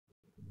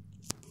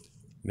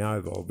now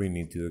evolving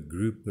into a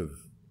group of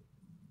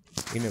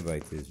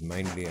innovators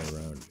mainly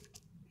around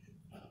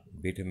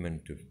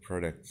betterment of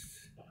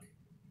products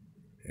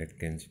that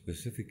can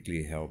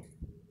specifically help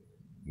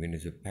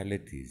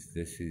municipalities.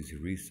 This is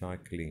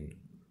recycling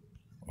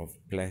of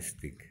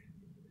plastic,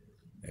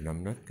 and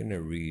I'm not going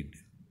to read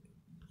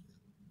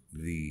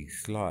the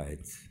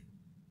slides.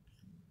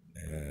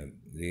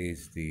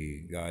 There's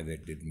the guy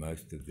that did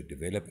most of the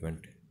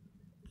development.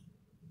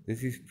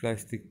 This is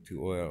plastic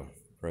to oil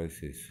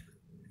process,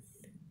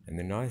 and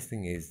the nice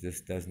thing is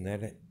this does not,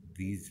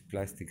 these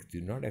plastics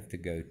do not have to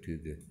go to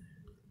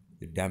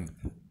the dump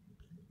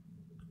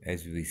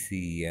as we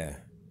see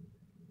here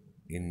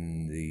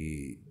in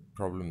the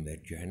problem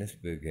that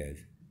Johannesburg has.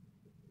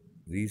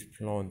 These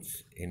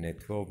plants in a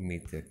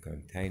 12-meter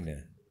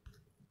container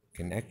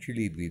can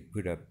actually be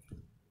put up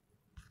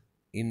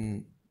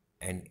in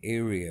an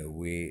area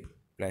where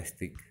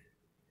plastic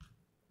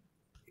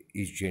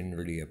is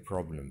generally a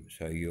problem.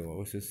 So you're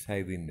also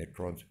saving the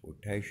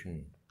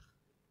transportation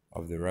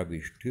of the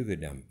rubbish to the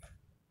dump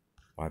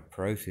by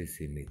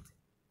processing it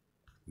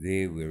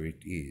there where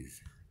it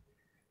is.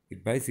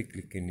 It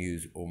basically can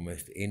use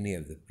almost any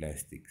of the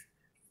plastics,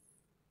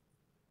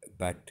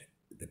 but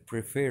the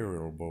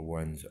preferable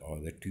ones are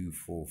the 2,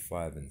 4,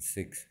 5, and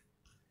 6,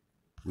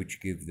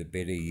 which give the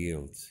better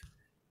yields.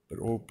 But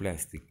all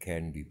plastic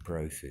can be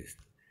processed,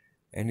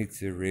 and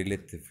it's a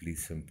relatively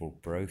simple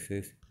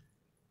process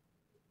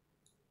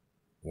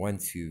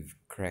once you've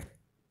cracked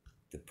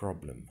the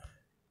problem,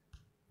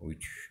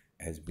 which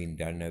has been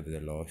done over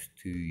the last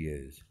 2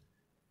 years.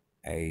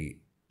 A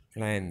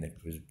plan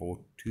that was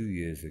bought 2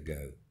 years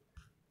ago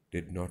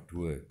did not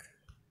work,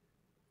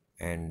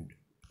 and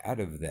out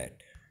of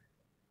that,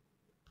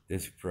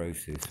 this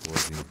process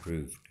was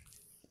improved.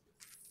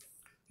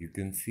 You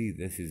can see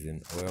this is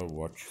an oil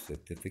watch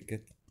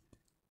certificate,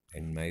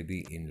 and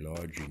maybe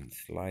enlarging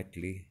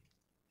slightly,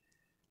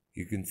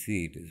 you can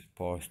see it has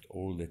passed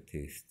all the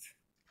tests.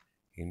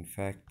 In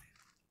fact,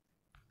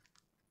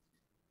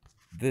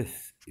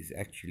 this is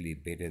actually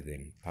better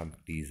than pump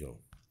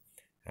diesel.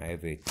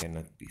 However, it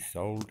cannot be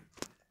sold,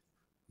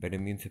 but a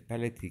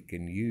municipality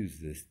can use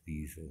this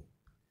diesel,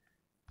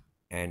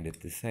 and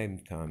at the same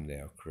time they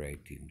are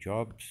creating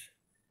jobs,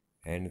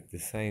 and at the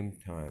same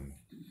time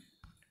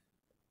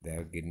they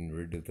are getting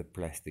rid of the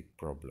plastic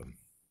problem.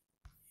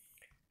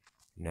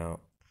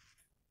 Now,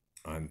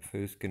 I'm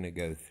first going to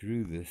go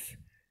through this,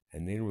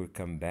 and then we'll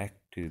come back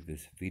to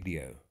this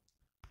video,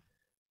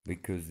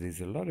 because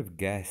there's a lot of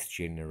gas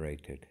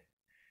generated,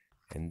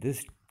 and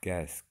this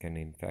gas can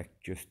in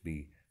fact just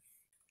be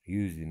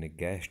used in a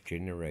gas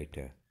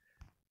generator.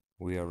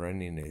 We are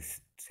running a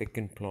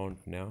second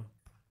plant now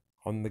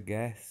on the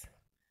gas,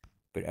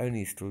 but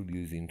only still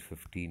using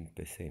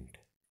 15%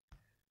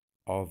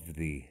 of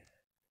the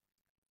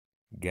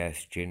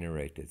gas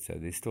generated. So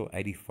there's still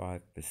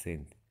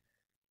 85%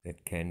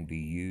 that can be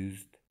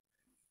used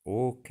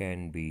or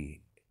can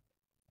be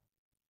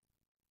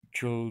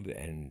chilled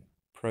and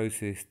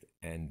processed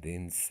and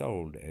then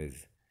sold,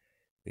 as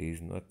there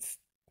is not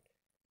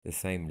the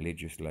same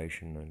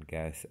legislation on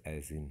gas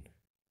as in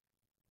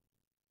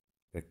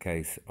the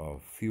case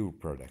of fuel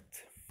products.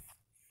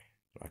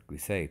 Like we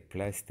say,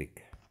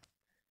 plastic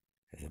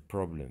as a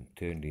problem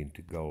turned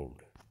into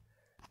gold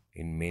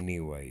in many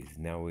ways.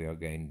 Now we are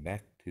going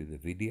back to the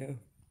video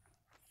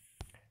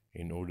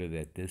in order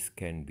that this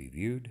can be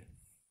viewed.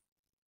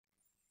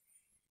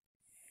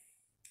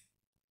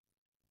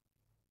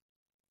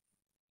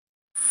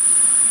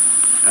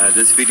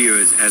 This video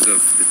is as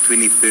of the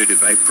 23rd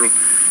of April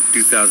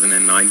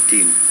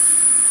 2019.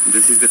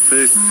 This is the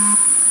first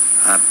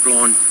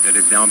plant that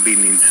has now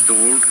been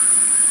installed,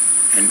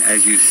 and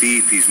as you see,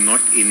 it is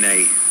not in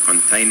a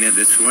container,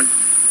 this one.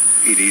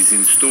 It is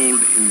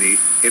installed in the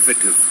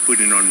effort of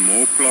putting on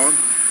more plant,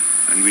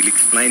 and we'll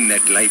explain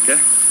that later.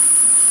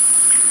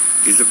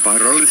 It's a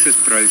pyrolysis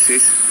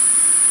process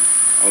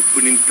of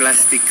putting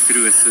plastic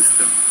through a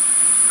system,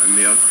 and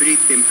there are 3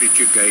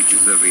 temperature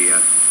gauges over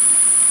here,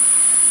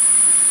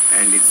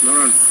 and it's not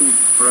on full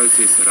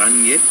process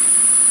run yet,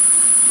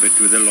 but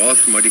with the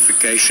last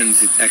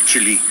modifications it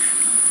actually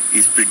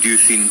is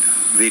producing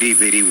very,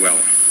 very well.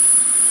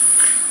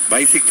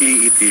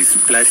 Basically it is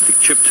plastic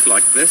chips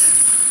like this.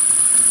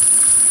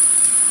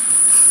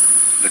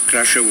 The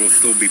crusher will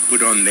still be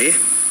put on there,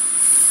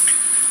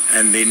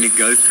 and then it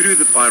goes through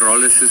the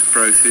pyrolysis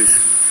process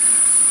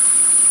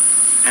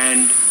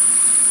and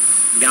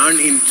down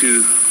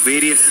into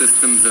various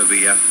systems over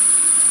here.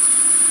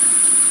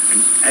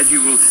 And as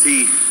you will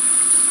see,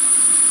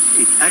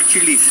 it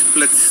actually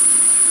splits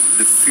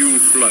the fuel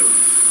flow.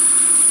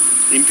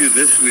 Into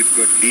this we've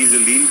got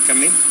dieseline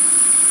coming,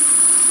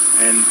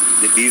 and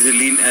the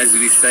dieseline, as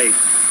we say,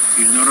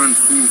 is not on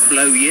full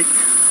flow yet.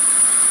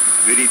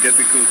 Very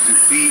difficult to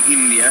see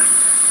in here,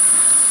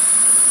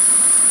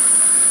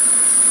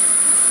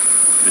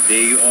 but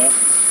there you are.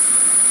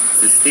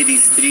 It's a steady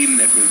stream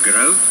that will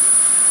grow.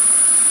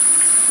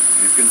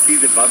 You can see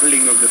the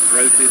bubbling of the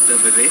process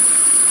over there.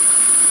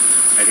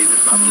 That is a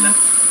bubbler.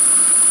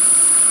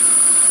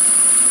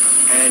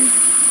 And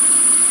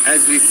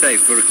As we say,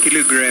 for a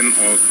kilogram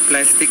of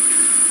plastic,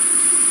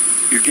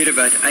 you get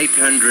about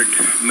 800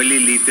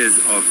 milliliters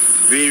of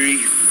very,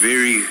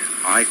 very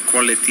high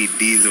quality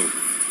diesel.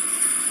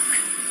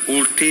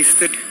 All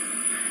tested,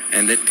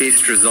 and the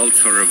test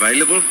results are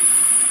available.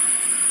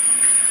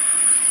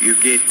 You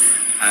get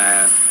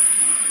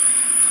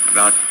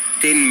about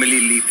 10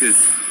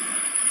 milliliters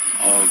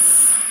of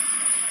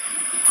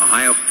a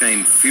high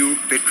octane fuel,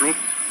 petrol,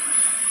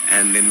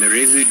 and then the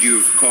residue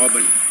of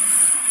carbon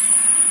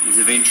is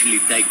eventually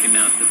taken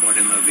out the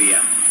bottom over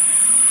here.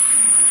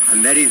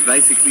 And that is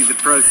basically the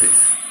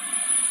process.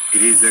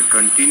 It is a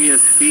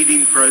continuous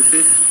feeding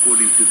process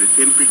according to the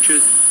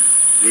temperatures.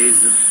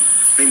 There's a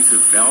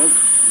expensive valve,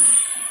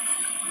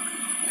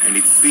 and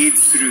it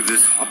feeds through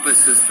this hopper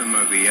system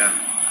over here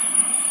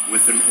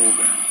with an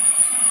auger.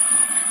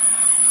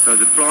 So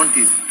the plant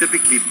is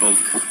typically built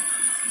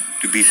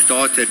to be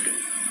started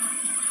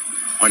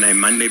on a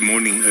Monday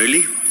morning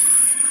early,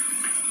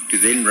 to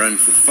then run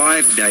for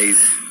 5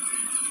 days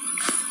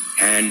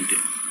and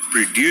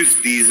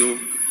produce diesel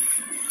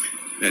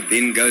that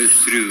then goes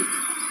through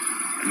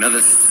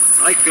another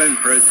cyclone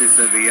process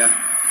over here,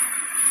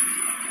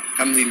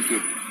 comes into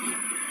a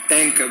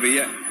tank over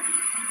here,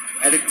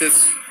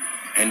 additives,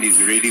 and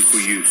is ready for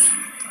use.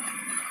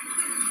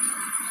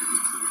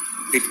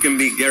 It can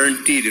be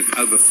guaranteed of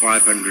over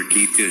 500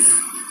 liters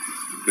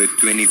per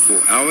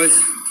 24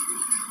 hours,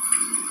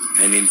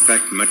 and in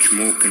fact much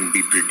more can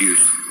be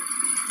produced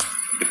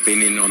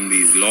depending on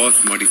these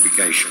last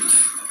modifications.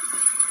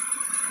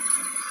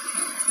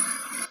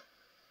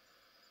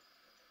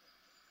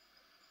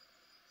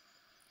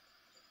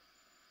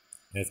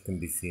 As can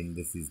be seen,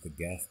 this is the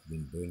gas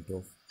being burnt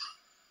off.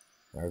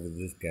 However,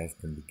 this gas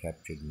can be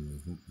captured and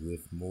is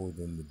worth more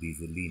than the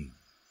dieseline.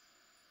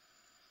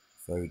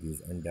 So it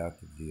is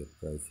undoubtedly a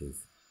process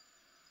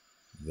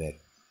that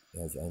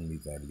has only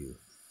value.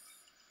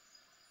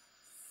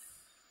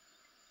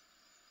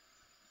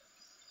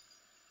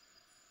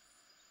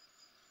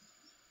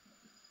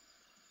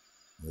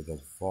 With a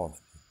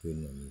fast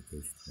return on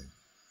investment.